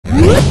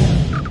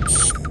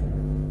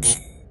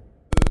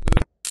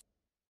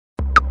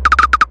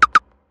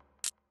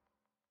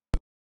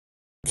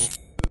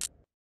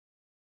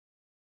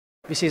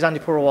This is Andi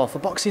Purewal for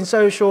Boxing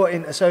Social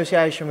in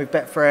association with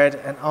Betfred,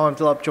 and I'm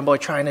delighted joined by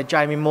trainer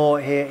Jamie Moore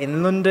here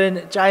in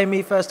London.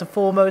 Jamie, first and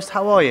foremost,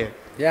 how are you?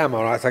 Yeah, I'm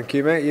alright, thank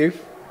you, mate. You?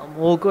 I'm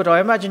all good. I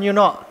imagine you're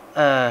not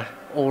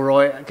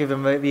alright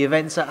given the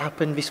events that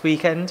happened this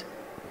weekend.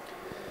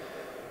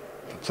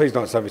 Please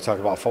don't tell me to talk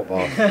about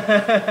football.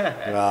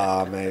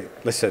 Nah, mate.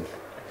 Listen,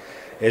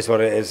 it is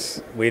what it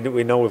is. We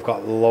know we've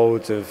got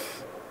loads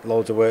of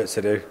work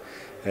to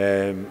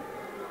do.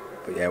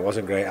 But yeah, it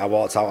wasn't great. I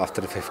walked out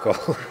after the 5th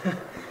goal.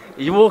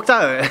 You walked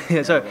out?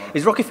 So,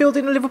 is Rocky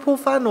Fielding a Liverpool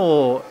fan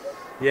or...?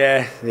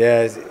 Yeah.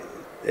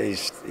 He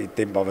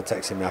didn't bother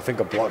texting me. I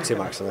think I blocked him,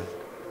 actually.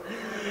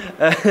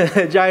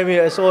 Jamie,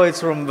 aside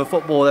from the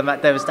football and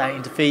that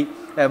devastating defeat,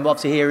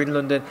 obviously here in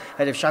London,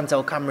 ahead of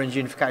Chantelle Cameron's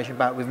unification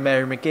bout with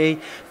Mary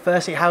McGee.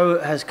 Firstly, how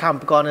has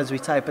camp gone as we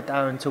taper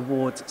down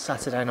towards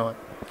Saturday night?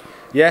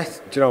 Yeah,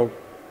 do you know,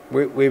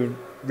 we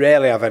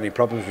rarely have any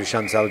problems with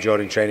Chantelle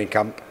during training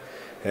camp.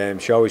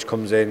 She always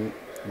comes in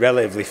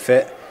relatively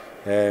fit.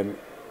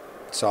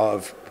 Sort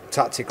of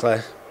tactically,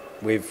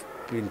 we've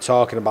been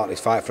talking about this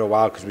fight for a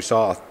while because we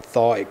sort of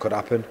thought it could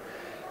happen.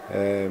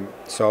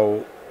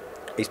 So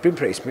it's been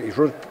it's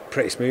run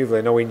pretty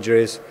smoothly, no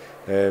injuries.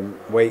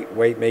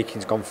 Weight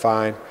making's gone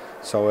fine.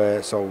 So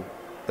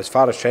as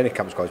far as training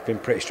camps go, it's been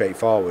pretty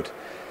straightforward.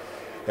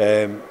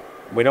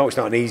 We know it's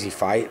not an easy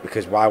fight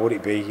because why would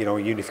it be? You know,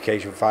 a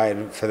unification fight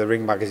and for the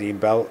Ring Magazine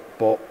belt.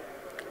 But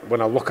when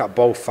I look at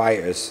both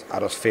fighters, I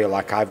just feel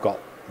like I've got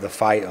the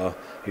fighter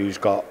who's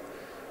got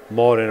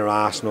more in her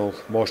arsenal,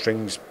 more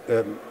strings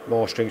to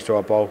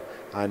her bow.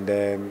 And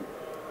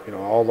you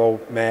know,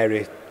 although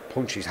Mary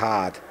punches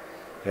hard,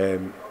 I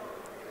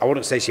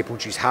wouldn't say she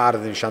punches harder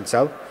than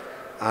Chantelle,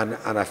 and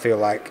I feel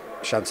like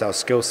Chantelle's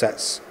skill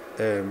set's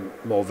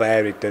more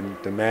varied than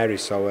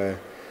Mary's. So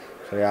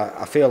yeah,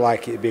 I feel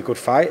like it'd be a good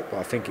fight, but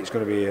I think it's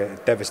going to be a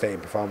devastating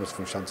performance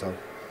from Chantelle.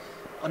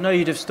 I know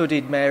you'd have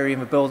studied Mary in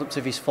the build-up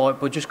to this fight,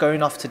 but just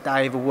going off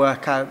today, the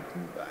workout,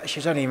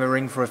 she's only in the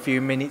ring for a few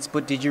minutes,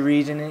 but did you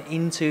read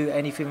into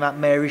anything that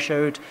Mary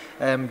showed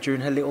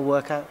during her little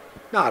workout?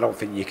 No, I don't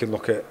think you can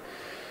look at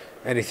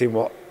anything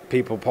what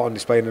people put on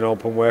display in an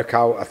open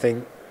workout. I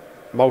think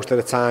most of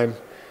the time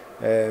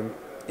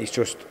it's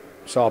just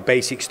sort of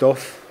basic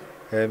stuff.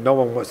 No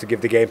one wants to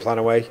give the game plan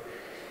away,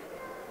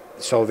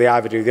 so they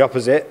either do the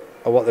opposite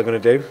of what they're going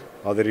to do,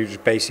 or they do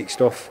just basic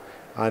stuff.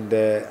 And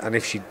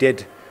if she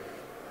did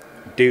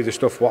do the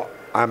stuff what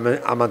I'm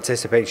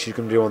anticipating she's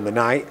going to do on the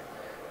night,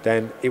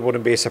 then it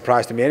wouldn't be a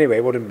surprise to me anyway.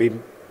 It wouldn't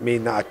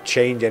mean that I'd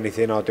change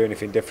anything or do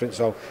anything different.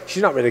 So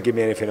she's not really giving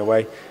me anything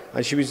away,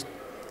 and she was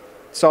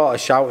sort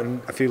of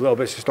shouting a few little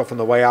bits of stuff on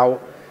the way out,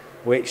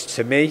 which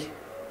to me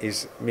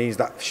means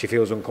that she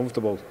feels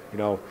uncomfortable. You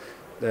know,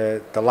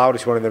 the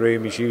loudest one in the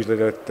room is usually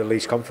the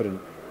least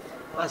confident.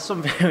 That's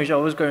something which I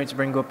was going to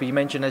bring up. You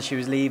mentioned as she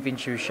was leaving,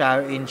 she was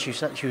shouting, she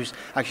was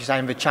actually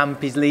saying the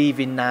champ is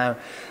leaving now.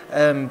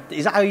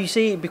 Is that how you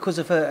see it? Because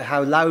of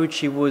how loud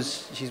she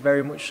was, she's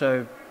very much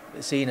so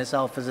seeing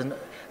herself as in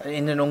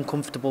an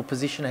uncomfortable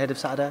position ahead of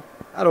Saturday?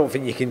 I don't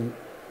think you can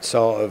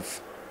sort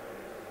of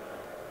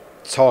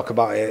talk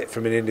about it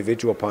from an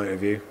individual point of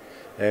view.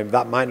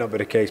 That might not be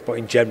the case, but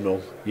in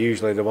general,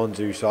 usually the ones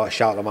who sort of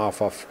shout their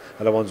mouth off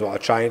are the ones who are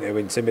trying to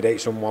intimidate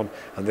someone,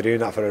 and they're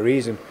doing that for a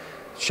reason.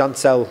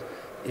 Chantelle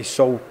is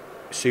so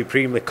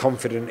supremely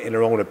confident in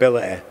her own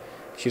ability,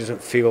 she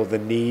doesn't feel the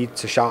need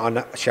to shout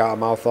her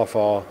mouth off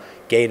or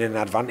gain an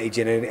advantage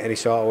in any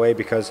sort of way,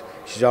 because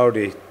she's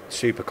already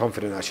super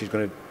confident that she's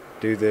going to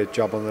do the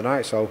job on the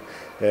night. So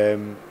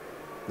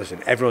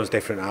listen, everyone's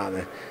different,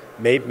 aren't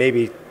they?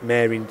 Maybe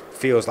Mary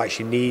feels like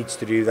she needs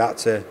to do that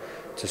to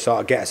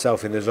sort of get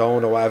herself in the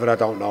zone or whatever, I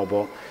don't know,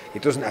 but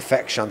it doesn't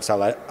affect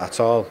Chantelle at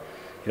all.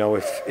 You know,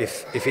 if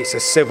it's a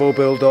civil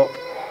build-up,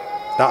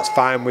 that's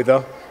fine with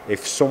her.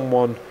 If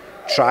someone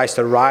tries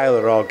to rile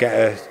her or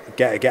get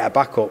her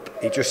back up,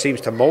 it just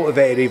seems to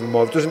motivate her even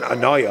more. It doesn't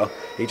annoy her.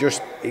 It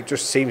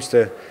just seems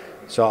to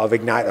sort of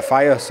ignite the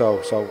fire.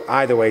 So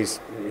either ways,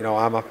 you know,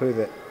 I'm happy with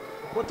it.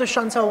 What does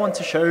Chantelle want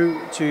to show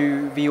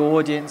to the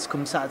audience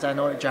come Saturday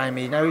night,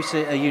 Jamie? You know, it's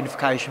a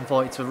unification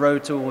fight. It's a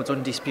road towards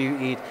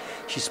undisputed.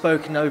 She's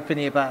spoken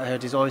openly about her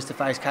desires to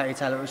face Katie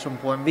Taylor at some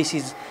point. This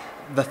is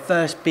the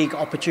first big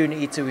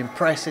opportunity to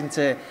impress and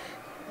to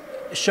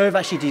show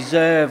that she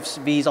deserves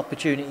these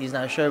opportunities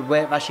now, show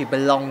where that she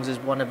belongs as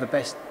one of the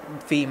best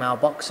female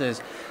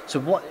boxers. So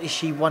what is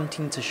she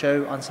wanting to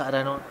show on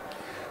Saturday night?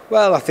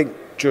 Well, I think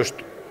just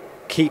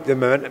keep the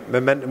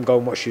momentum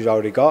going, what she's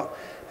already got.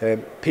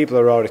 People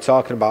are already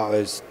talking about her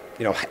as,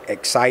 you know,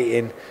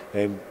 exciting.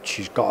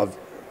 She's got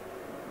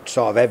a,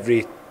 sort of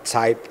every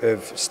type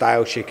of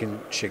style she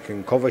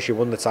can cover. She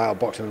won the title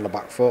boxing on the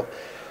back foot.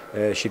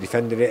 She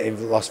defended it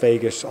in Las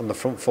Vegas on the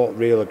front foot,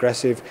 real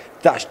aggressive.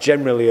 That's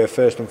generally her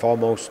first and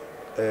foremost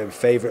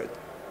favourite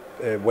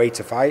way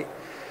to fight.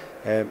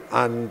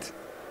 And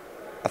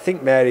I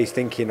think Mary's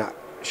thinking that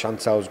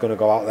Chantelle's going to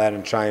go out there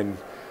and try and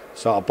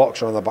sort of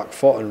box her on the back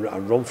foot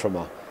and run from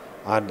her.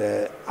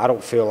 And I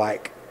don't feel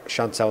like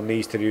Chantelle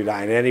needs to do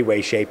that in any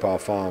way, shape or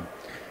form.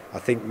 I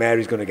think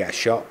Mary's going to get a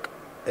shock.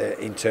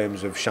 in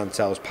terms of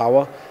Chantelle's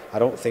power. I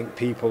don't think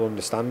people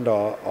understand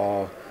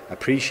or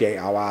appreciate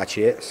how hard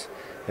she hits,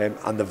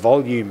 and the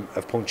volume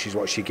of punches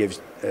what she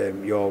gives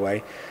your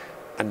way.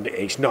 And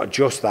it's not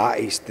just that;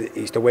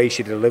 it's the way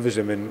she delivers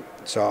them, and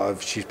sort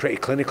of she's pretty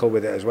clinical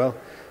with it as well.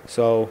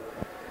 So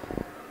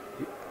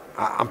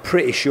I'm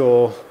pretty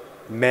sure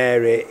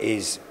Mary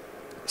is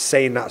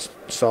saying that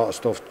sort of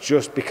stuff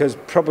just because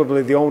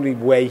probably the only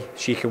way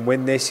she can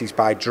win this is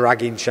by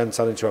dragging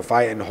Chantelle into a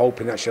fight and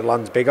hoping that she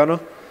lands big on her.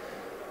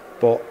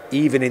 But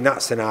even in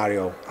that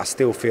scenario, I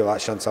still feel like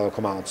Chantelle will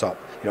come out on top.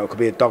 You know, it could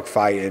be a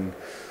dogfight,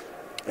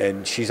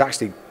 and she's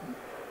actually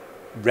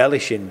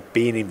relishing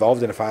being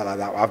involved in a fight like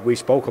that. We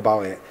spoke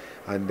about it,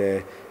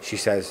 and she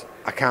says,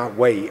 I can't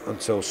wait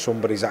until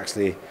somebody's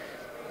actually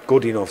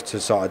good enough to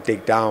sort of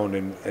dig down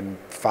and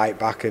fight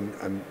back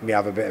and me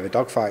have a bit of a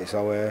dogfight.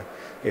 So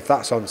if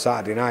that's on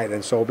Saturday night,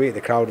 then so be it.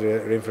 The crowd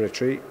are in for a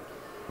treat.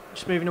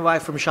 Just moving away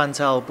from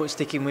Chantelle, but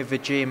sticking with the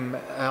gym,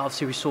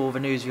 obviously we saw the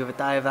news the other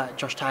day that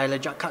Josh Taylor,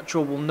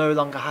 Taylor-Catterall will no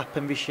longer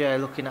happen this year,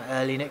 looking at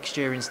early next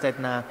year instead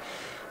now.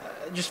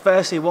 Just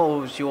firstly, what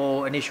was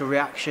your initial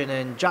reaction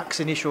and Jack's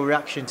initial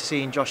reaction to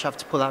seeing Josh have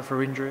to pull out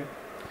for injury?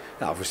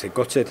 Obviously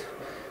gutted.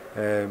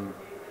 I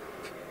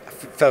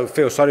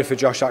feel sorry for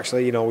Josh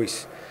actually. You know,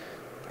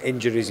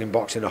 injuries in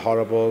boxing are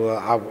horrible.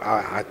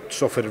 I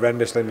suffered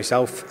horrendously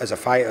myself as a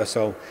fighter,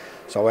 so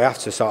I have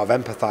to sort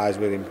of empathise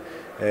with him.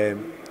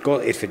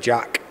 Gutted for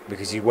Jack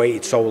because he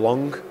waited so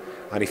long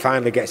and he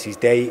finally gets his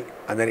date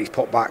and then he's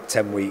put back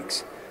 10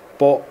 weeks.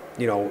 But,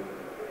 you know,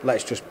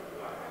 let's just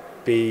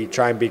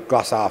try and be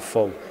glass half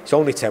full. It's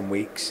only 10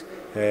 weeks.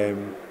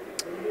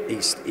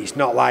 It's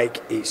not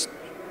like it's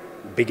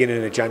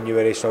beginning of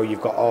January, so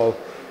you've got all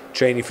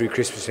training through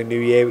Christmas and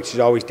New Year, which is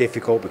always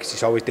difficult because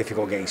it's always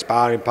difficult getting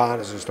sparring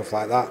partners and stuff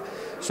like that.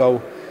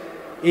 So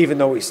even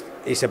though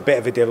it's a bit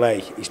of a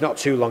delay, it's not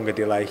too long a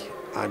delay,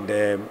 and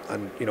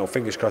you know,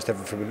 fingers crossed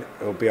everything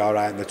will be all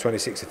right on the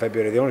 26th of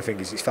February. The only thing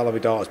is it's fell on my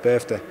daughter's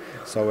birthday,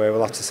 so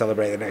we'll have to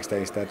celebrate the next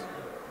day instead.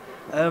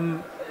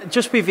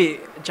 Just with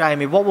it,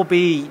 Jamie, what will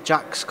be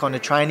Jack's kind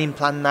of training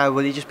plan now?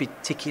 Will he just be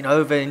ticking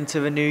over into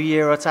the new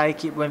year, I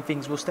take it, when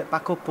things will step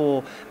back up,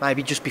 or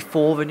maybe just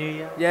before the new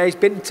year? Yeah, he's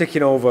been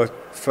ticking over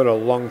for a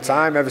long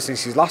time, ever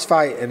since his last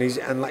fight, and he's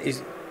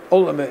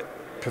ultimate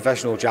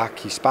professional Jack.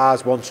 He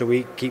spars once a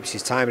week, keeps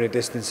his time and a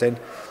distance in,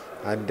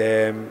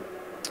 and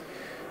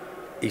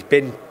he's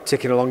been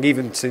ticking along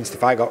even since the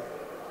fight got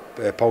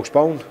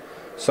postponed.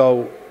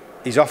 So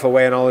he's off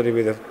away on holiday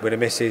with a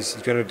missus.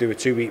 He's going to do a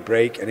 2-week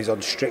break, and he's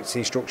on strict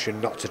instruction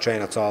not to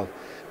train at all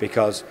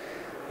because,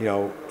 you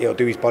know, it'll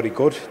do his body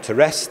good to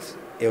rest.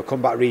 He'll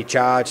come back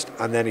recharged,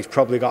 and then he's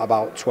probably got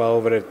about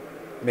 12 or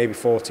maybe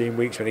 14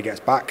 weeks when he gets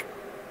back.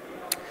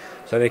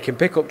 So they can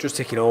pick up just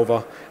ticking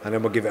over, and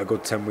then we'll give it a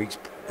good 10 weeks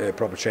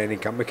proper training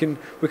camp. We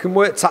can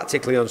work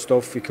tactically on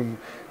stuff. We can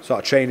sort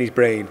of train his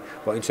brain,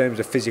 but in terms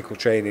of physical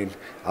training,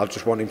 I'll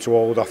just want him to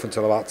hold off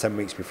until about 10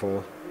 weeks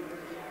before.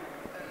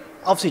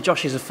 Obviously,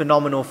 Josh is a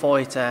phenomenal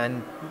fighter,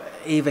 and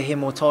either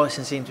him or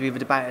Tyson seem to be the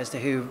debate as to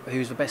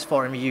who's the best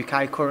fighter in the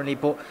UK currently.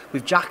 But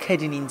with Jack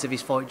heading into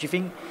this fight, do you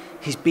think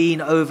he's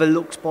being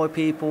overlooked by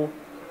people?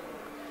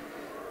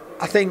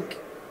 I think,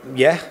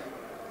 yeah.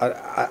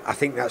 I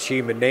think that's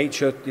human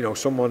nature. You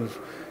know,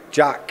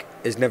 Jack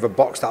has never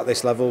boxed at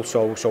this level,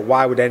 so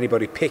why would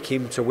anybody pick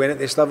him to win at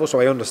this level? So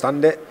I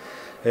understand it.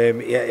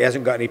 He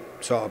hasn't got any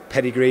sort of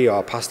pedigree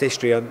or past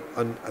history on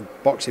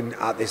boxing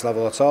at this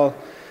level at all.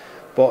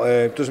 But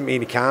it doesn't mean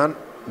he can't.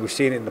 We've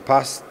seen it in the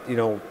past, you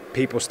know,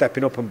 people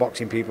stepping up and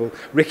boxing people.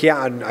 Ricky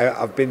Hatton,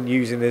 I've been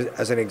using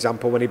as an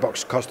example when he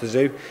boxed Costa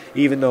Tszyu,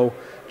 even though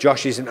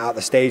Josh isn't at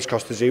the stage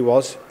Costa Tszyu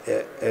was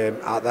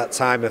at that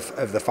time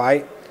of the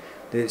fight.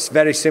 It's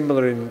very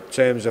similar in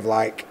terms of,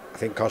 like, I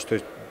think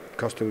Costa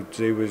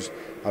Tszyu was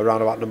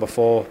around about number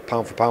 4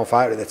 pound for pound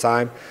fighter at the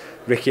time.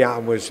 Ricky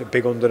Hatton was a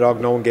big underdog,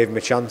 no one gave him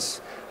a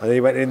chance, and then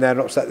he went in there and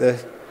upset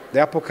the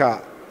apple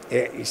cart.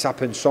 It's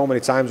happened so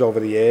many times over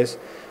the years.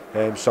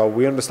 So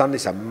we understand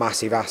it's a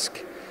massive ask,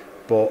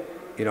 but,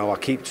 you know, I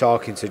keep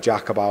talking to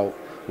Jack about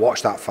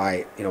watch that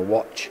fight, you know,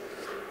 watch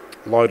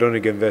Lloyd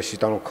Honeyghan versus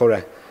Donald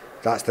Curry.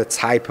 That's the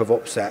type of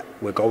upset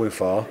we're going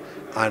for,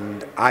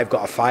 and I've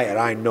got a fighter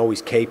I know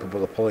is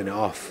capable of pulling it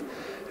off,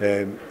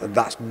 and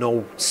that's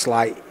no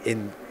slight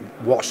in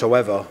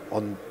whatsoever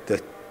on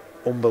the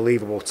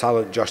unbelievable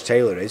talent Josh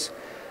Taylor is.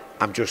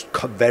 I'm just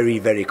very,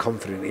 very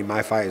confident in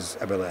my fighter's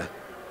ability.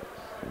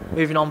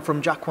 Moving on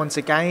from Jack once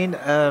again,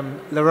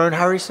 Lerone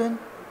Harrison.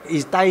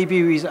 His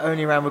debut is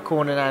only around the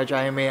corner now,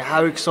 Jamie.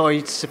 How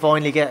excited to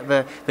finally get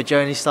the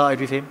journey started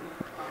with him?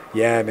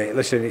 Yeah, mate,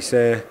 listen, it's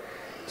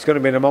going to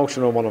be an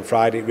emotional one on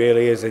Friday, it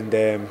really is, and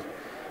yeah,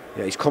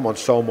 he's come on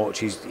so much.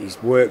 He's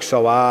worked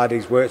so hard,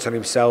 he's worked on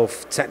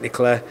himself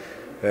technically,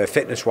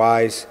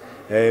 fitness-wise.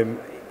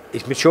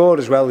 He's matured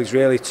as well, he's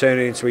really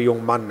turning into a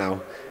young man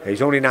now.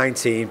 He's only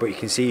 19, but you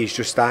can see he's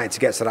just starting to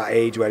get to that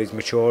age where he's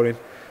maturing,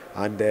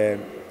 and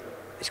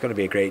it's going to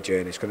be a great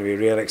journey. It's going to be a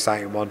real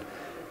exciting one.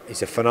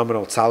 He's a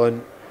phenomenal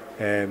talent.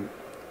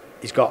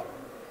 He's got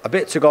a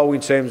bit to go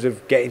in terms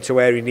of getting to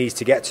where he needs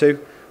to get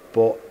to,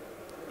 But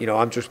you know,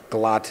 I'm just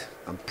glad,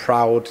 I'm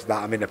proud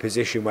that I'm in a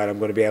position where I'm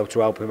going to be able to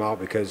help him out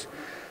because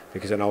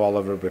I know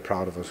Oliver will be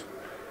proud of us.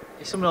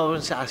 It's something I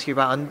wanted to ask you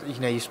about, and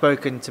you know, you've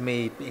spoken to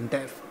me in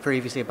depth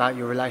previously about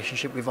your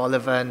relationship with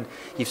Oliver, and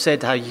you've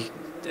said how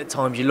at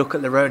times you look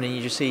at Lerone and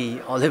you just see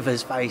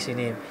Oliver's face in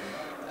him.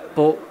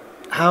 But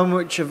how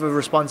much of a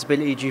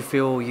responsibility do you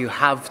feel you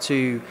have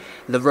to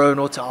Lerone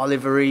or to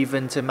Oliver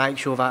even to make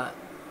sure that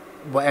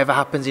whatever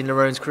happens in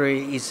Lerone's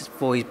career is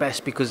for his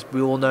best, because we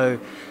all know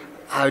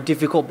how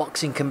difficult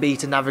boxing can be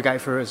to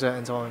navigate through at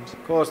certain times?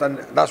 Of course, and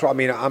that's what I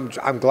mean.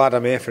 I'm glad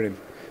I'm here for him.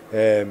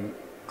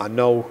 I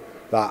know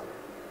that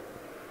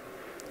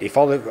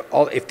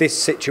if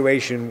this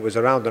situation was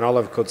around and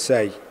Oliver could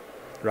say,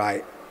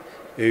 right,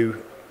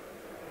 who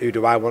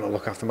do I want to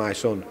look after my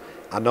son,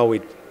 I know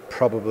he'd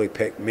probably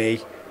pick me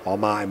or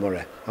Martin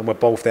Murray, and we're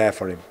both there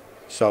for him.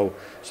 So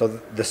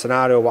the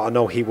scenario what I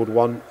know he would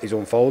want is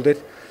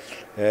unfolded.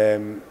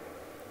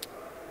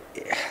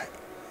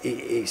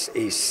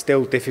 It's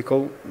still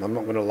difficult, I'm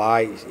not going to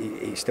lie,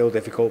 it's still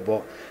difficult,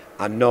 but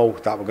I know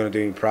that we're going to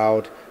do him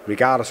proud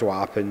regardless of what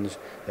happens.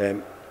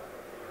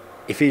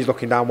 If he's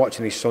looking down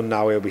watching his son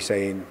now, he'll be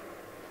saying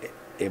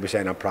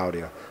I'm proud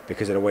of you,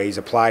 because of the way he's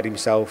applied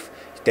himself,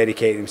 he's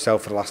dedicated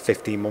himself for the last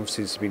 15 months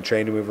since he's been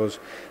training with us,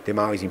 the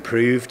amount he's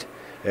improved.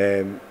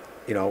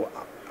 You know,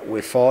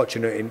 we're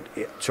fortunate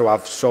to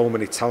have so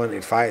many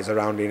talented fighters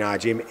around in our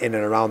gym, in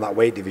and around that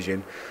weight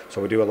division.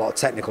 So we do a lot of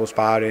technical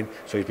sparring.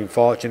 So he's been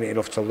fortunate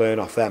enough to learn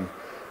off them.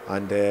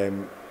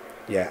 And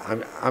yeah,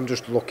 I'm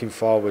just looking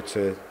forward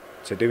to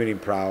doing him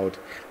proud.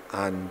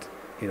 And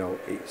you know,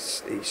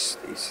 it's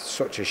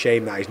such a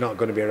shame that he's not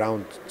going to be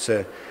around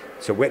to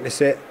witness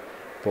it.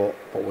 But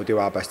we'll do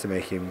our best to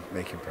make him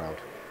proud.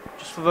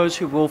 Just for those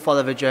who will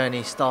follow the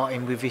journey,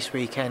 starting with this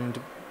weekend,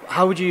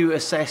 how would you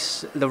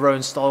assess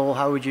Lerone's style?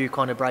 How would you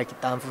kind of break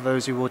it down for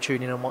those who will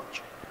tune in and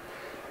watch?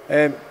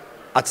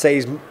 I'd say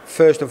he's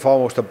first and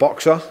foremost a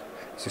boxer.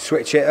 He's a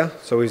switch hitter,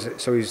 so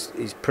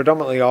he's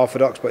predominantly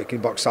orthodox, but he can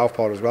box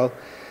southpaw as well.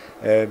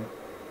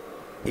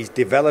 He's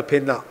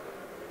developing that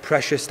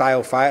pressure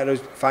style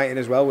fighting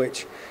as well,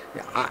 which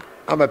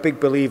I'm a big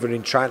believer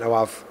in trying to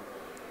have.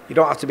 You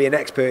don't have to be an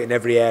expert in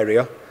every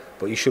area,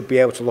 but you should be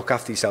able to look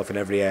after yourself in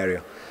every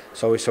area.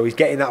 So he's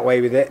getting that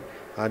way with it,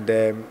 and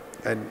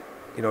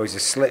you know, he's a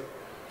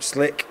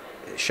slick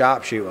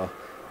sharpshooter.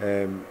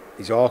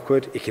 He's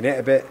awkward, he can hit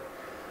a bit,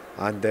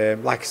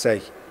 and like I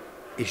say,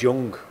 he's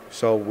young,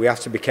 so we have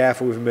to be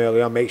careful with him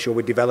early on, make sure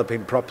we're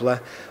developing properly.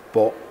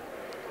 But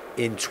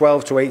in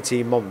 12 to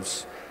 18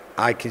 months,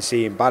 I can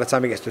see him, by the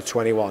time he gets to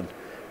 21,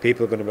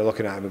 people are going to be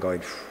looking at him and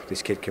going,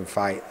 this kid can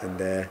fight.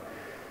 And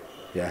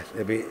yeah,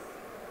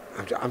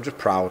 I'm just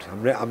proud.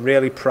 I'm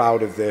really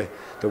proud of the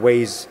way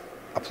he's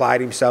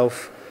applied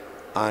himself,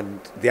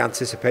 and the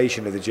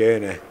anticipation of the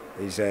journey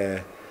is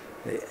it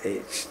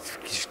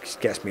just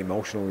gets me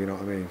emotional, you know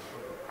what I mean?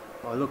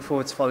 I look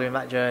forward to following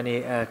that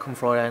journey come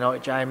Friday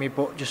night, Jamie.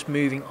 But just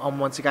moving on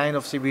once again,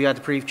 obviously we had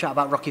a brief chat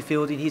about Rocky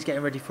Fielding. He's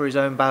getting ready for his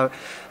own bout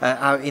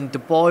out in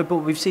Dubai, but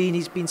we've seen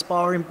he's been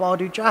sparring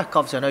Badu Jack.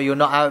 Obviously, I know you're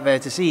not out there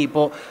to see,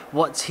 but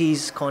what's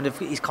his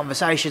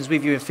conversations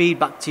with you and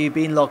feedback to you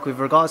been like with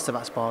regards to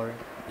that sparring?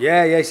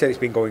 Yeah, he said it's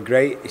been going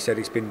great. He said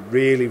it's been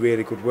really,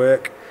 really good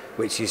work,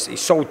 which is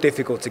so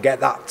difficult to get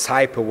that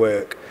type of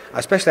work,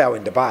 especially out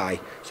in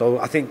Dubai. So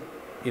I think,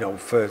 you know,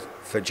 for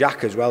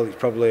Jack as well, he's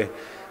probably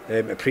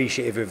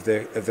appreciative of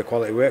the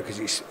quality work, because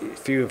it's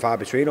few and far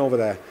between over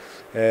there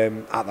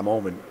at the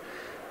moment.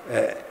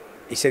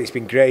 He said it's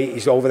been great.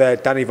 He's over there.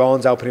 Danny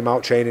Vaughan's helping him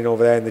out training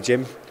over there in the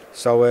gym.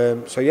 So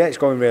yeah, it's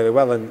going really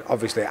well. And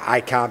obviously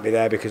I can't be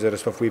there because of the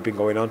stuff we've been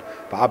going on,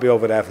 but I'll be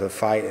over there for the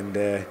fight. And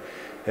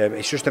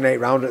it's just an 8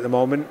 round at the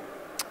moment.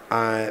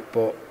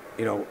 But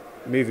you know,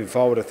 moving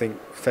forward, I think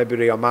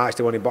February or March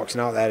they want him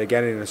boxing out there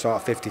again in a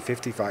sort of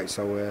 50-50 fight.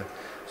 So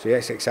yeah,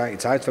 it's exciting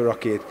times for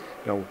Rocky. You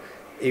know,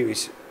 it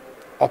was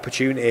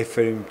opportunity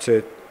for him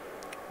to,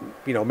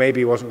 you know,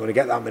 maybe he wasn't going to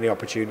get that many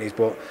opportunities,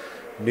 but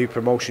new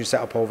promotion set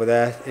up over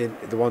there,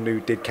 the one who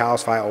did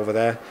Carl's fight over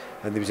there,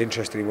 and they was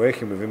interested in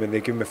working with him, and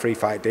they give him a free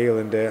fight deal,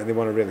 and they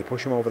want to really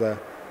push him over there.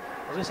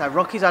 I was going to say,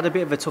 Rocky's had a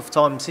bit of a tough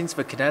time since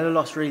the Canelo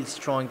loss, really, to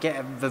try and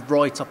get the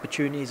right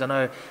opportunities. I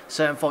know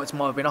certain fights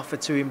might have been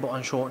offered to him, but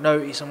on short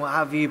notice and what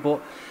have you, but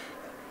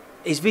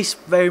is this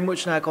very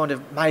much now kind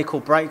of make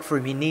or break for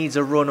him? He needs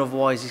a run,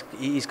 otherwise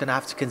he's going to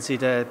have to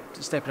consider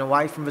stepping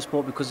away from the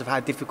sport because of how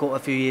difficult a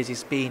few years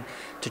it's been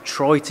to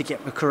try to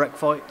get the correct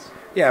fights.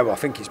 Yeah, well, I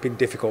think it's been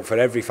difficult for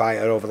every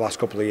fighter over the last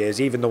couple of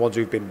years, even the ones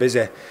who've been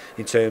busy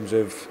in terms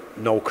of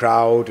no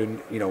crowd and,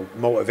 you know,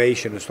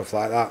 motivation and stuff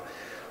like that.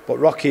 But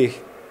Rocky,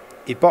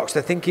 he boxed,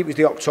 I think it was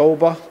the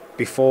October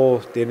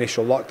before the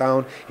initial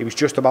lockdown. He was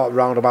just about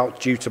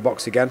roundabout due to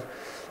box again.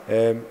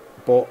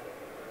 But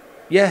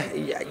yeah,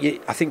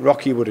 I think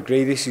Rocky would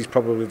agree. This is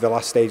probably the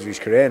last stage of his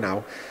career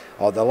now,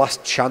 or the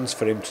last chance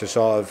for him to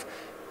sort of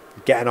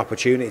get an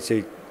opportunity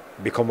to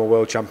become a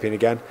world champion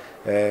again.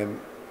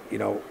 you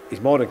know,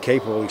 he's more than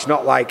capable. It's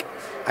not like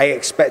I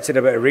expected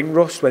a bit of ring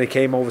rust when he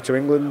came over to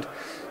England.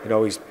 You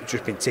know, he's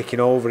just been ticking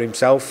over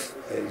himself.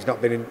 He's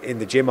not been in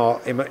the gym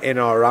or in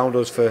or around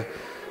us for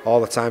all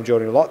the time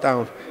during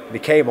lockdown. And he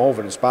came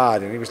over and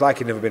sparred, and it was like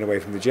he'd never been away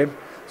from the gym.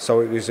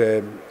 So it was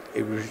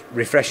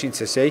refreshing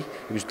to see.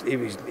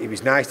 It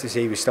was nice to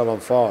see he was still on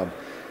form,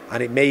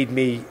 and it made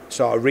me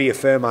sort of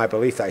reaffirm my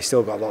belief that he's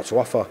still got a lot to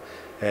offer.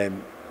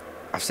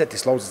 I've said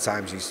this loads of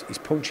times. His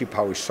punching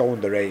power is so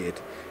underrated.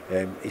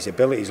 His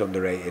ability is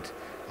underrated,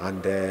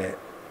 and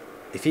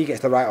if he gets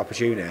the right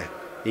opportunity,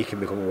 he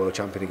can become a world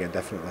champion again,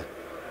 definitely.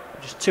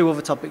 Just two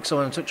other topics I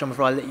want to touch on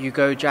before I let you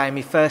go,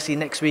 Jamie. Firstly,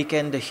 next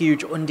weekend, a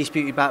huge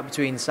undisputed bout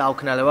between Saul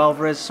Canelo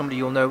Alvarez, somebody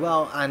you'll know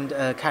well, and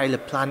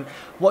Caleb Plant.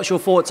 What's your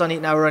thoughts on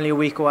it now? We're only a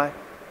week away.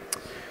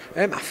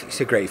 I think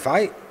it's a great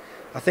fight.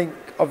 I think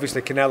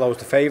obviously Canelo's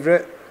the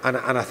favourite, and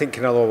I think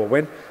Canelo will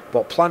win.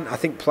 But I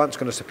think Plant's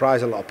going to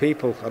surprise a lot of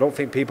people. I don't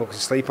think people can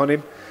sleep on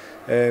him.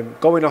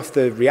 Going off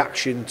the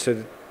reaction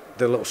to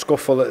the little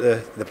scuffle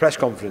at the press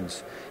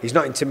conference, he's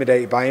not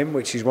intimidated by him,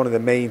 which is one of the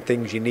main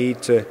things you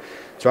need to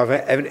have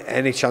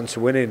any chance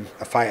of winning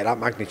a fight of that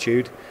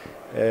magnitude.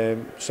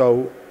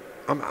 So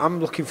I'm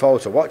looking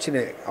forward to watching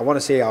it. I want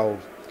to see how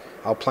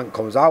Plant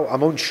comes out.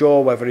 I'm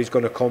unsure whether he's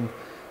going to come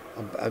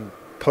and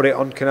put it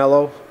on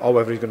Canelo, or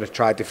whether he's going to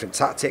try different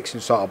tactics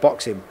and sort of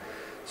box him.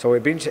 So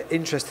it'd be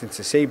interesting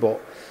to see, but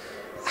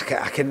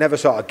I can never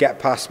sort of get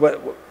past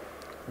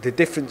the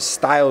different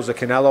styles of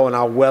Canelo and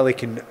how well he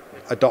can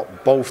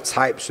adopt both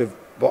types of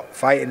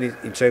fighting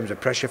in terms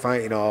of pressure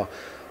fighting or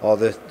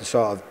the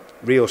sort of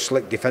real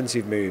slick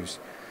defensive moves.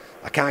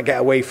 I can't get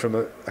away from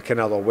a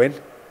Canelo win,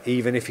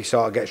 even if he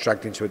sort of gets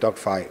dragged into a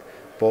dogfight.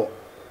 But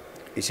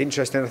it's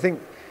interesting. I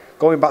think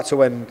going back to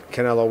when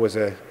Canelo was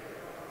a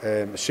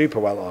super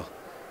welter,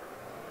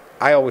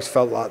 I always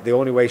felt like the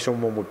only way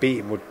someone would beat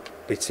him would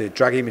be to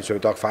drag him into a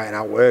dogfight and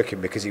outwork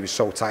him because he was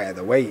so tight at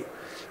the weight.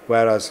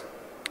 Whereas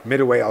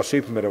middleweight or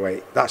super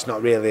middleweight, that's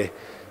not really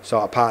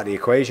sort of part of the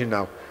equation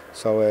now.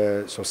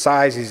 So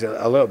size is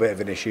a little bit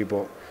of an issue,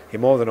 but he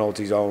more than holds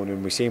his own,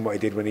 and we've seen what he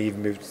did when he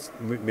even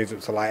moved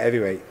up to light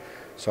heavyweight.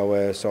 So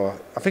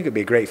I think it'd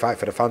be a great fight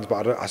for the fans,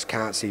 but I just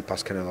can't see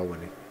past Canelo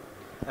winning.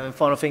 And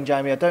final thing,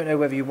 Jamie, I don't know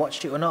whether you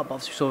watched it or not, but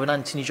obviously saw an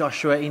Anthony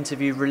Joshua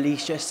interview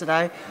released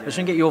yesterday. I just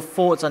want to get your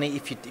thoughts on it,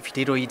 if you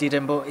did or you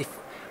didn't, but if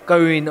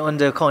going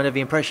under kind of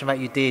the impression that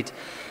you did.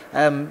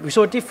 We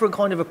saw a different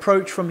kind of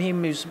approach from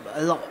him, who's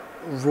a lot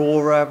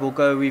rawer, we'll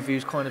go with,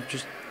 who's kind of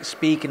just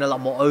speaking a lot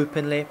more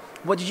openly.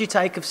 What did you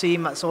take of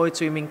seeing that side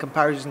to him in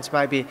comparison to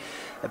maybe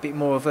a bit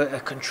more of a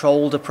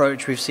controlled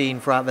approach we've seen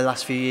throughout the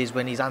last few years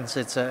when he's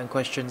answered certain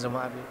questions and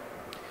what have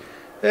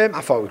you?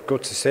 I thought it was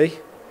good to see.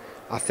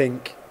 I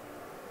think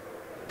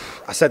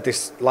I said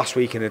this last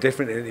week in a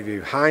different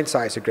interview.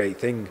 Hindsight's a great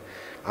thing,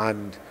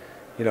 and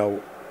you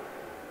know,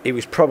 it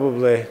was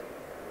probably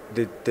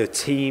the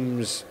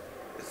team's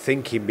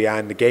thinking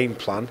behind the game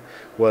plan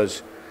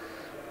was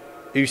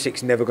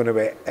Usyk's never going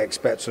to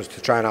expect us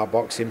to try and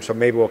outbox him, so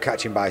maybe we'll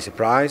catch him by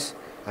surprise,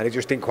 and it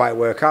just didn't quite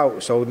work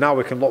out. So now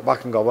we can look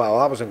back and go, well,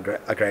 that wasn't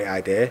a great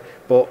idea,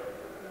 but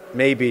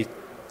maybe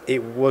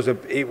it was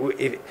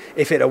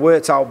if it had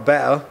worked out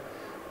better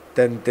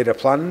than they'd have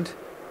planned,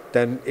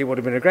 then it would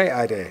have been a great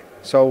idea.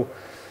 So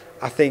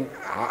I think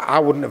I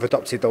wouldn't have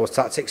adopted those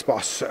tactics,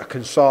 but I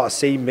can sort of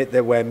see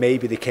where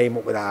maybe they came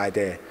up with that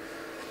idea.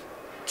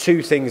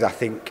 Two things I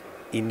think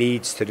he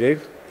needs to do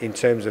in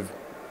terms of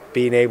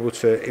being able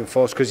to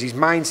enforce, because his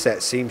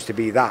mindset seems to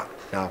be that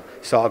now,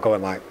 sort of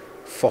going like,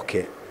 fuck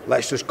it,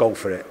 let's just go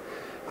for it.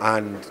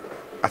 And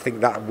I think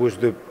that was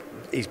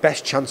his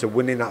best chance of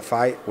winning that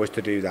fight, was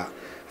to do that.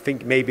 I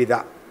think maybe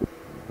that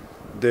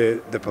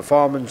the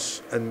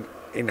performance, and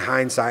in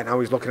hindsight now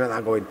he's looking at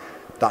that going,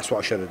 that's what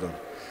I should have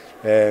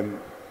done.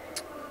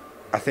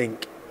 I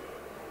think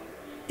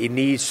he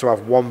needs to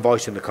have one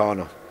voice in the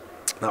corner.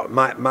 Now,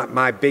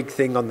 my big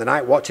thing on the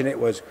night watching it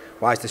was,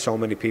 why is there so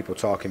many people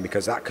talking?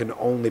 Because that can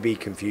only be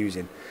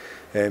confusing.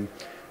 We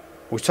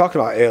were talking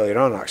about it earlier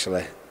on,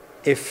 actually.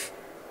 If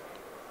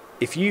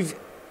you've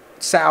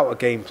set out a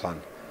game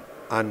plan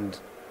and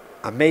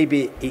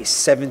maybe it's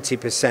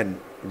 70%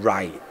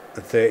 right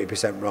and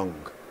 30% wrong,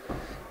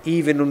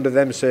 even under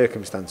them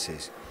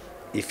circumstances,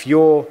 if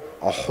you're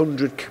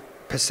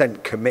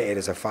 100% committed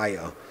as a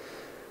fighter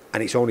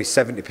and it's only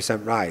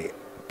 70% right,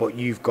 but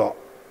you've got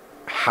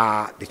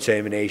heart,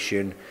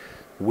 determination,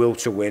 will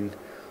to win,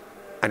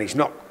 and it's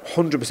not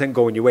 100%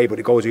 going your way, but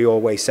it goes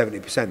your way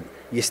 70%,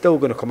 you're still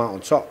going to come out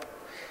on top.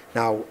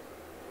 Now,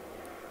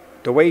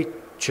 the way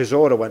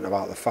Chisora went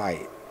about the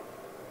fight,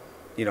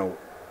 you know,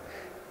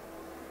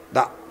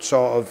 that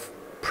sort of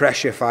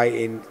pressure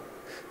fighting,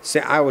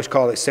 I always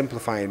call it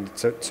simplifying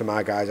to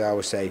my guys. I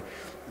always say,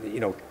 you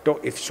know,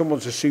 if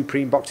someone's a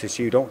supreme boxer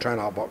to you, don't try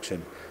and outbox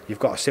him. You've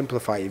got to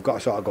simplify it. You've got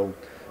to sort of go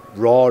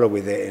rawer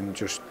with it and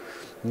just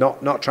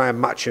not try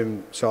and match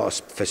him sort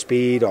of for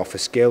speed or for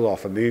skill or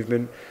for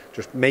movement.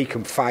 Just make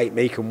them fight,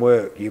 make them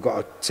work. You've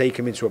got to take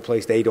them into a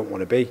place they don't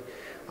want to be.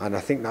 And I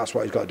think that's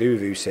what he's got to do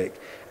with Usyk.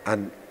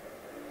 And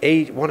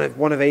one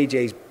of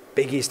AJ's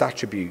biggest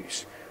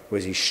attributes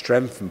was his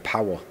strength and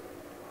power.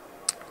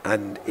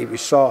 And it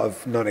was sort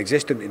of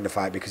non-existent in the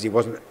fight because he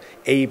wasn't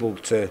able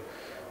to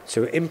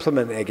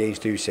implement it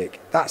against Usyk.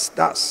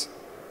 That's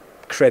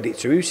credit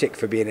to Usyk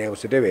for being able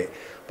to do it.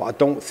 But I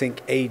don't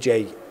think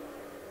AJ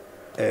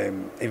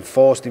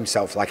enforced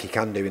himself like he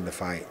can do in the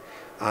fight.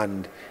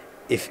 And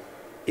if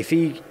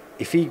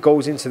he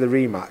goes into the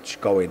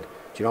rematch going, do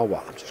you know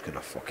what, I'm just going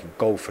to fucking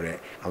go for it.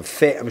 I'm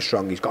fit, I'm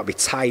strong, he's got to be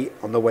tight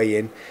on the way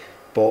in.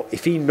 But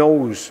if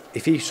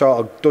he sort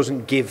of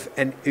doesn't give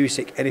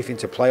Usyk anything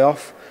to play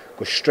off,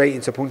 goes straight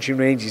into punching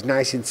range, he's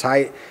nice and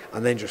tight,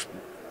 and then just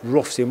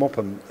roughs him up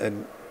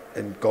and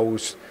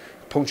goes,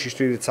 punches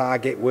through the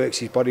target, works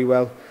his body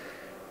well,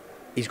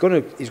 he's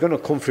gonna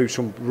come through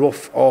some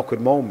rough,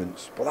 awkward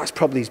moments, but that's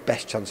probably his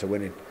best chance of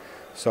winning.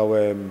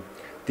 So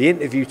the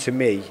interview, to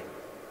me,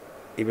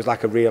 it was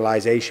like a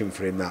realisation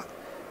for him that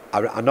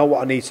I know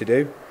what I need to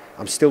do.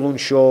 I'm still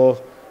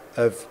unsure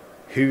of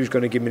who's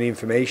going to give me the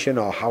information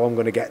or how I'm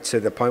going to get to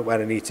the point where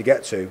I need to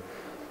get to,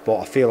 but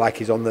I feel like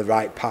he's on the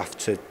right path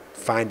to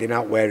finding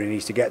out where he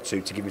needs to get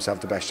to give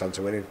himself the best chance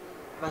of winning.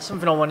 That's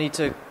something I wanted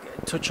to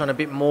touch on a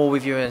bit more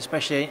with you,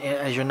 especially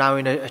as you're now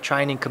in a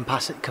training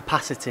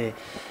capacity.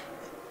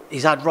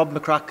 He's had Rob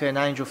McCracken,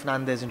 Angel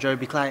Fernandez and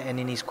Joby Clayton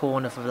in his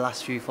corner for the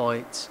last few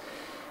fights.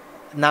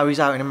 Now he's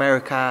out in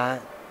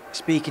America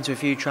speaking to a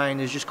few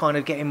trainers, just kind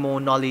of getting more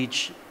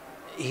knowledge.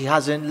 He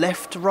hasn't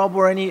left Rob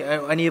or any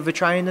of the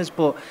trainers,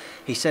 but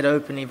he said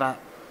openly that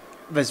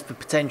there's the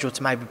potential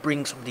to maybe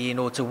bring somebody in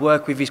or to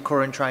work with his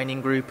current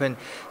training group and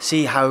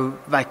see how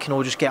they can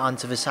all just get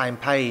onto the same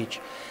page.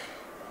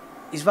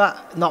 Is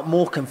that not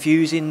more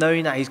confusing,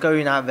 knowing that he's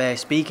going out there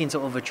speaking to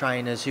other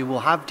trainers who will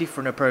have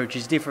different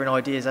approaches, different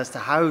ideas as to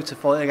how to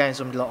fight against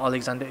somebody like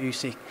Alexander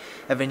Usyk,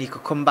 and then he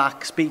could come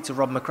back, speak to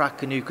Rob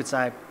McCracken, who could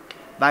say,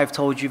 they've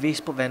told you this,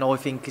 but then I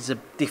think it's a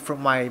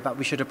different way that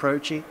we should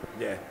approach it.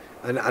 Yeah,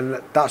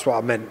 and that's what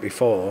I meant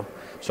before.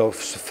 So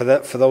for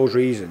those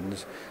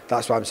reasons,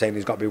 that's why I'm saying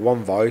there's got to be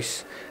one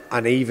voice.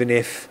 And even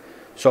if,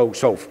 so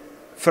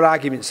for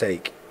argument's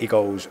sake, he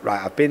goes,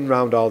 right, I've been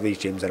around all these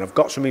gyms and I've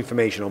got some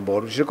information on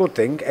board, which is a good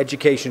thing.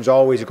 Education's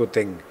always a good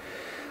thing.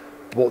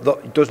 But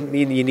that doesn't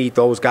mean you need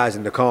those guys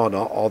in the corner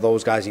or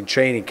those guys in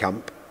training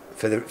camp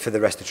for the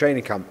rest of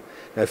training camp.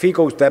 Now, if he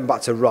goes then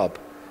back to Rob,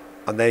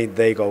 and they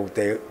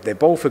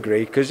both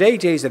agree, because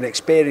AJ's an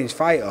experienced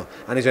fighter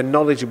and he's a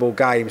knowledgeable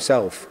guy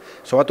himself.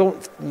 So I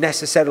don't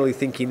necessarily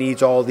think he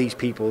needs all these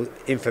people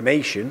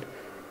information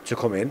to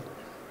come in,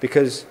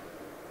 because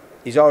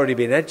he's already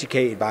been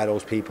educated by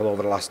those people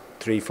over the last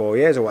 3-4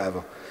 years or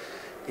whatever.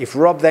 If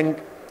Rob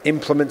then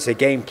implements a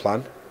game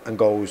plan and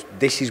goes,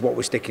 this is what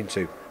we're sticking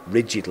to,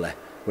 rigidly,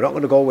 we're not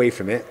going to go away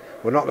from it,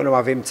 we're not going to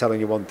have him telling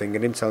you one thing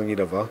and him telling you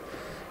the other,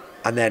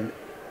 and then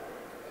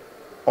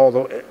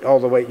all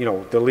the way, you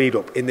know, the lead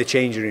up in the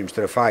changing rooms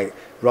to the fight,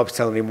 Rob's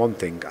telling him one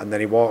thing and then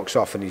he walks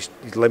off and he's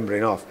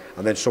limbering off,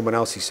 and then someone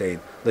else is saying,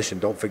 listen,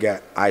 don't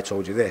forget, I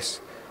told you this.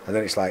 And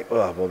then it's like,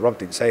 oh, well, Rob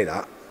didn't say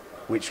that.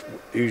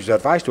 Whose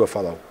advice do I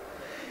follow?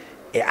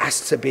 It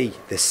has to be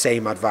the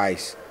same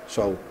advice.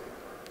 So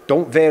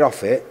don't veer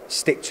off it,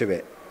 stick to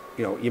it.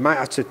 You know, you might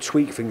have to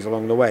tweak things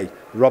along the way.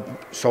 Rob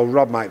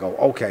might go,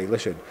 okay,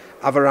 listen,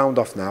 have a round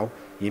off now.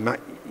 You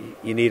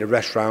need a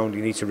rest round,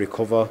 you need to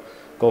recover,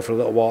 go for a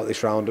little walk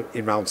this round,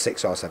 in round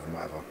 6 or 7,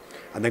 whatever,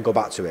 and then go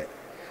back to it.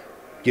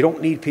 You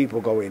don't need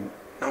people going,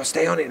 no,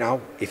 stay on it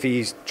now, if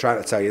he's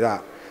trying to tell you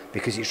that,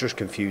 because it's just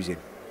confusing.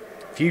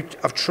 If you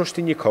have trust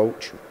in your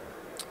coach,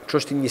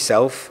 trust in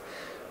yourself,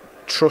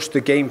 trust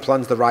the game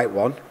plan's the right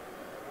one,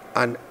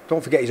 and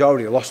don't forget he's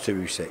already lost to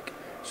Usyk.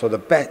 So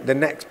the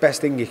next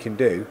best thing you can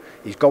do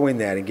is go in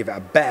there and give it a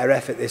better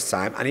effort this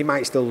time, and he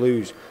might still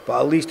lose, but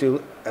at least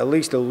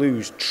he'll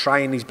lose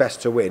trying his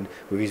best to win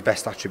with his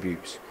best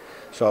attributes.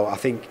 So I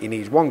think he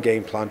needs one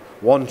game plan,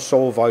 one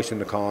sole voice in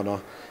the corner.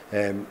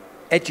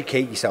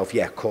 Educate yourself,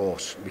 yeah, of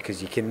course,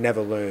 because you can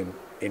never learn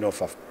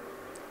enough of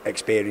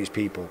experienced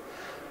people.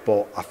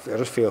 But I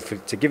just feel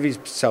to give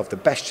yourself the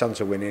best chance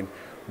of winning,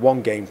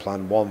 one game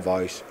plan, one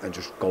voice, and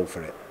just go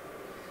for it.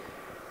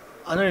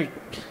 I know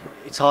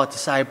it's hard to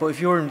say, but if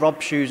you're in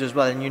Rob's shoes as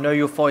well and you know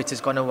your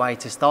fighter's gone away,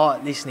 to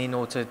start listening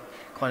or to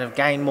kind of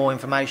gain more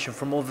information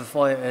from other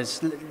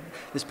fighters,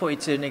 let's put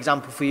it to an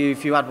example for you.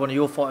 If you had one of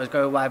your fighters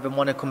go away and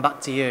want to come back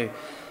to you,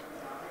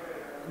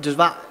 does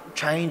that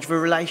change the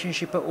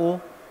relationship at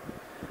all?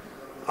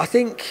 I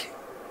think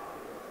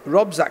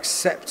Rob's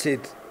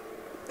accepted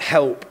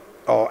help,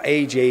 or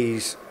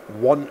AJ's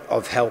want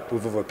of help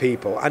with other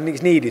people, and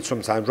it's needed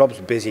sometimes. Rob's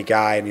a busy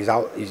guy and he's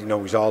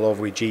all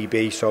over with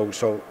GB,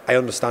 so I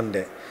understand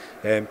it.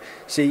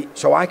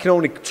 So I can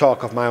only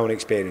talk off my own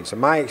experience, and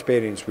my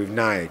experience with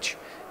Nige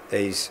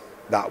is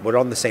that we're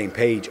on the same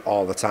page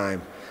all the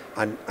time,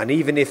 and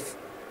even if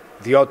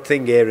the odd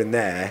thing here and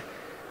there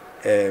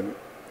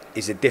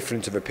is a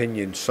difference of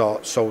opinion, so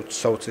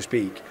to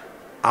speak,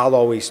 I'll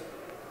always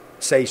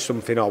say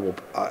something, or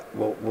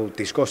we'll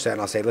discuss it,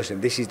 and I'll say,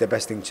 listen, this is the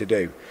best thing to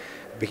do.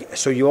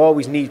 So you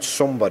always need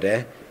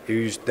somebody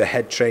who's the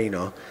head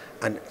trainer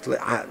And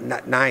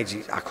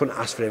Nige, I couldn't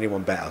ask for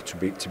anyone better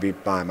to be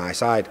by my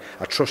side.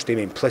 I trust him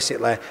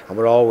implicitly, and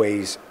we're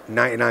always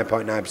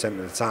 99.9%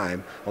 of the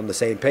time on the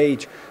same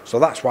page. So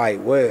that's why it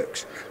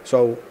works.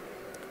 So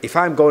if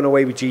I'm going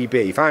away with GB,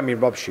 if I'm in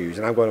Rob's shoes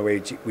and I'm going away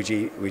with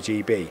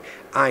GB,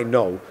 I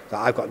know that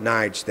I've got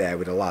Nige there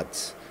with the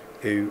lads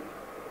who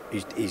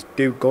is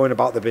going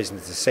about the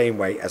business the same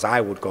way as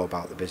I would go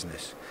about the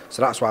business.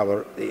 So that's why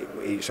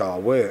it sort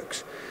of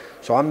works.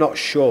 So I'm not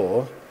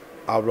sure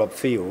how Rob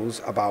feels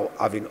about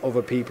having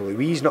other people who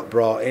he's not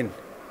brought in.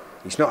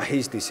 It's not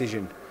his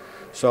decision.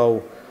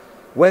 So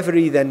whether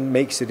he then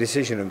makes the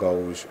decision and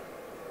goes,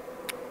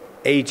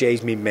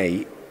 AJ's my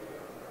mate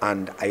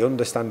and I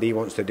understand he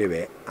wants to do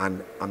it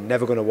and I'm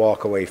never going to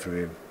walk away from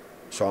him,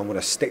 so I'm going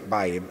to stick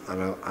by him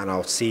and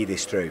I'll see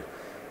this through,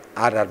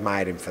 I'd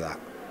admire him for that.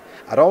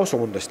 I'd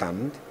also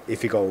understand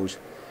if he goes,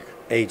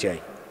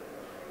 AJ,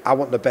 I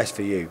want the best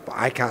for you, but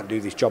I can't do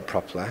this job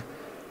properly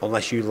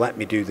unless you let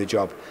me do the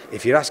job.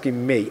 If you're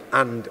asking me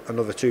and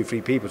another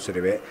 2-3 people to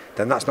do it,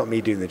 then that's not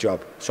me doing the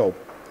job. So,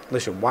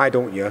 listen, why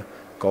don't you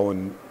go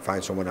and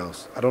find someone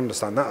else? I'd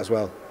understand that as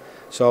well.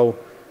 So,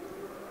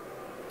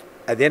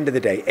 at the end of the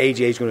day, AJ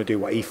is going to do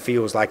what he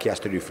feels like he has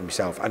to do for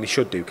himself, and he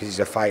should do because he's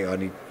a fighter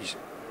and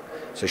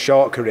it's a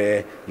short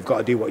career. You've got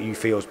to do what you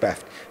feel's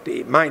best.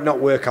 It might not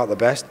work out the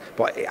best,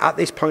 but at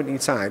this point in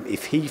time,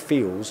 if he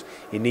feels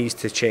he needs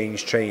to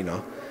change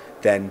trainer,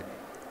 then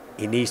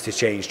he needs to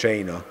change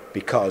trainer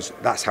because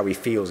that's how he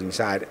feels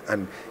inside.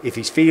 And if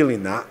he's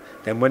feeling that,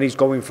 then when he's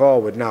going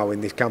forward now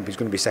in this camp, he's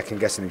going to be second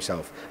guessing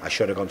himself. I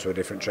should have gone to a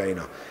different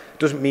trainer.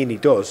 Doesn't mean he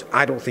does.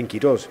 I don't think he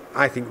does.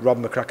 I think Rob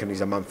McCracken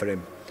is a man for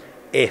him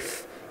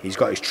if he's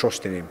got his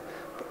trust in him.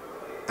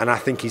 And I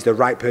think he's the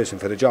right person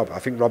for the job. I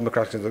think Rob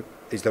McCracken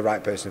is the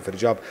right person for the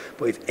job.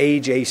 But if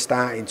AJ's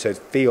starting to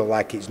feel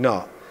like it's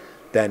not,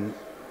 then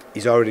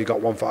he's already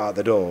got one foot out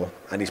the door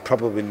and he's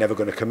probably never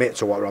going to commit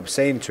to what Rob's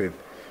saying to him.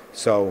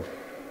 So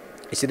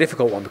it's a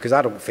difficult one because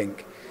I don't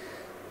think,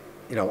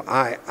 you know,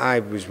 I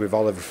was with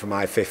Oliver for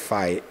my 5th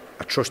fight.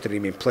 I trusted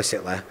him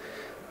implicitly.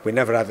 We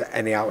never had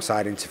any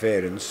outside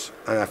interference,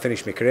 and I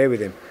finished my career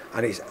with him.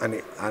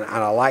 And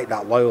I like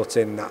that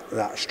loyalty and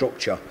that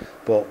structure.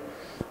 But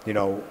you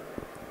know,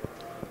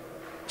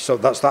 so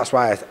that's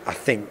why I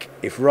think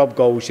if Rob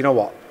goes, you know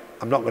what,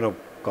 I'm not going to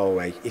go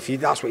away. If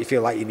that's what you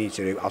feel like you need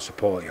to do, I'll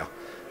support you.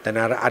 Then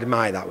I'd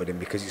admire that with him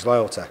because it's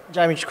loyalty.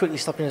 Jamie, just quickly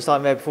stopping us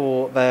there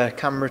before the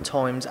camera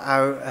time's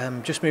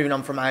out. Just moving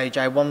on from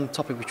AJ, one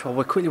topic which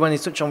we quickly wanted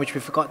to touch on, which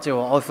we forgot to,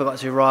 or I forgot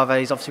to rather,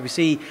 is obviously we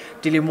see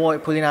Dillian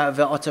Whyte pulling out of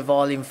the Otto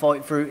Wallin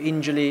fight through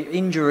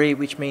injury,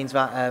 which means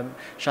that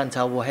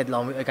Chantelle will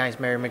headline against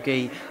Mary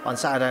McGee on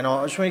Saturday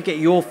night. I just want to get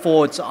your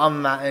thoughts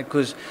on that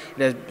because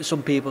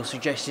some people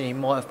suggesting he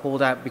might have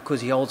pulled out because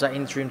he holds that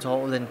interim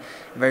title and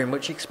very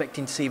much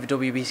expecting to see the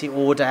WBC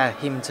order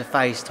him to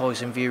face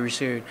Tyson Fury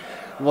soon.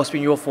 What's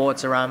been your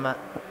thoughts around that?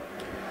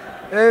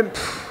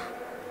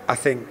 I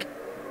think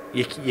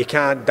you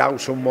can't doubt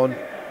someone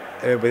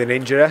with an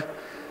injury.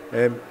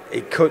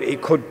 It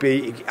could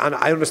be, and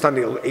I understand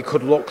it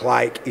could look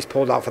like he's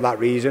pulled out for that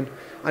reason,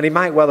 and he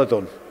might well have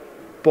done,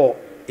 but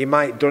he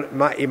might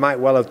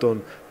well have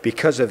done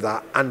because of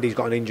that, and he's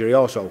got an injury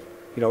also.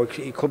 You know,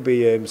 it could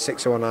be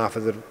 6 or 1 half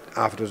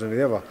a dozen of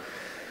the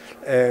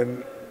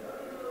other.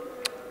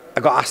 I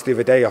got asked the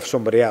other day off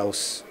somebody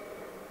else,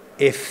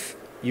 if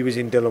you was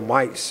in Dillian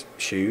Whyte's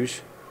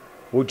shoes,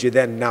 would you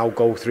then now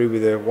go through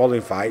with a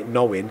Wallin fight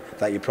knowing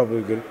that you're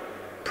probably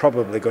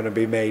going to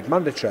be made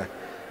mandatory?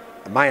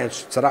 And my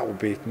answer to that would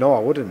be no, I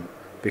wouldn't,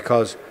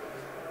 because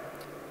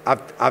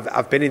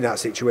I've been in that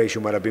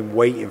situation where I've been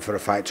waiting for a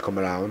fight to come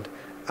around,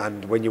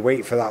 and when you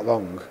wait for that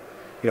long,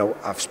 you know,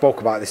 I've spoke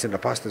about this in the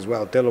past as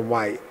well. Dillian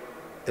Whyte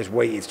has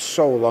waited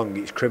so long,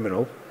 it's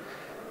criminal.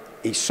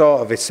 It's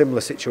sort of a similar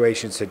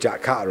situation to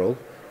Jack Catterall,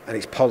 and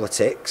it's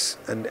politics,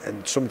 and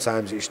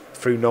sometimes it's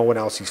through no one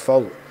else's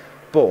fault.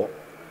 But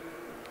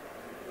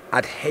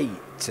I'd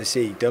hate to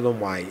see Dillian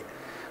Whyte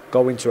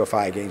go into a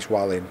fight against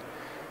Wallin,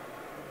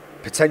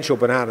 potential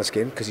banana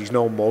skin because he's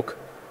no mug,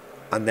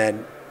 and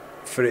then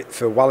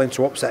for Wallin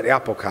to upset the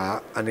apple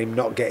cart and him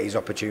not get his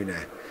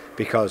opportunity.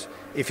 Because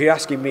if you're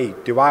asking me,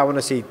 do I want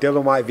to see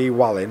Dillian Whyte v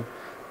Wallin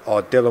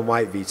or Dillian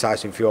Whyte v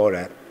Tyson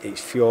Fury,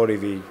 it's Fury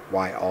v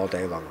Whyte all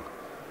day long.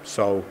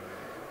 So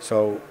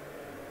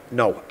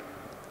no.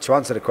 To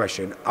answer the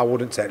question, I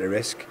wouldn't take the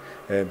risk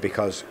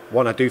because,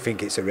 one, I do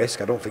think it's a risk.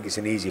 I don't think it's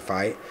an easy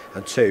fight.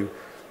 And two,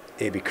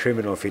 it'd be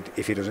criminal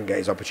if he doesn't get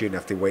his opportunity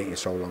after waiting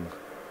so long.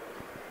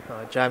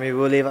 Right, Jamie,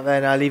 we'll leave it there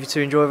now. I'll leave you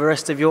to enjoy the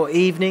rest of your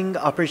evening.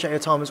 I appreciate your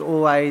time as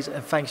always,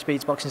 and thanks,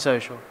 Speeds Boxing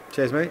Social.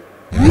 Cheers, mate.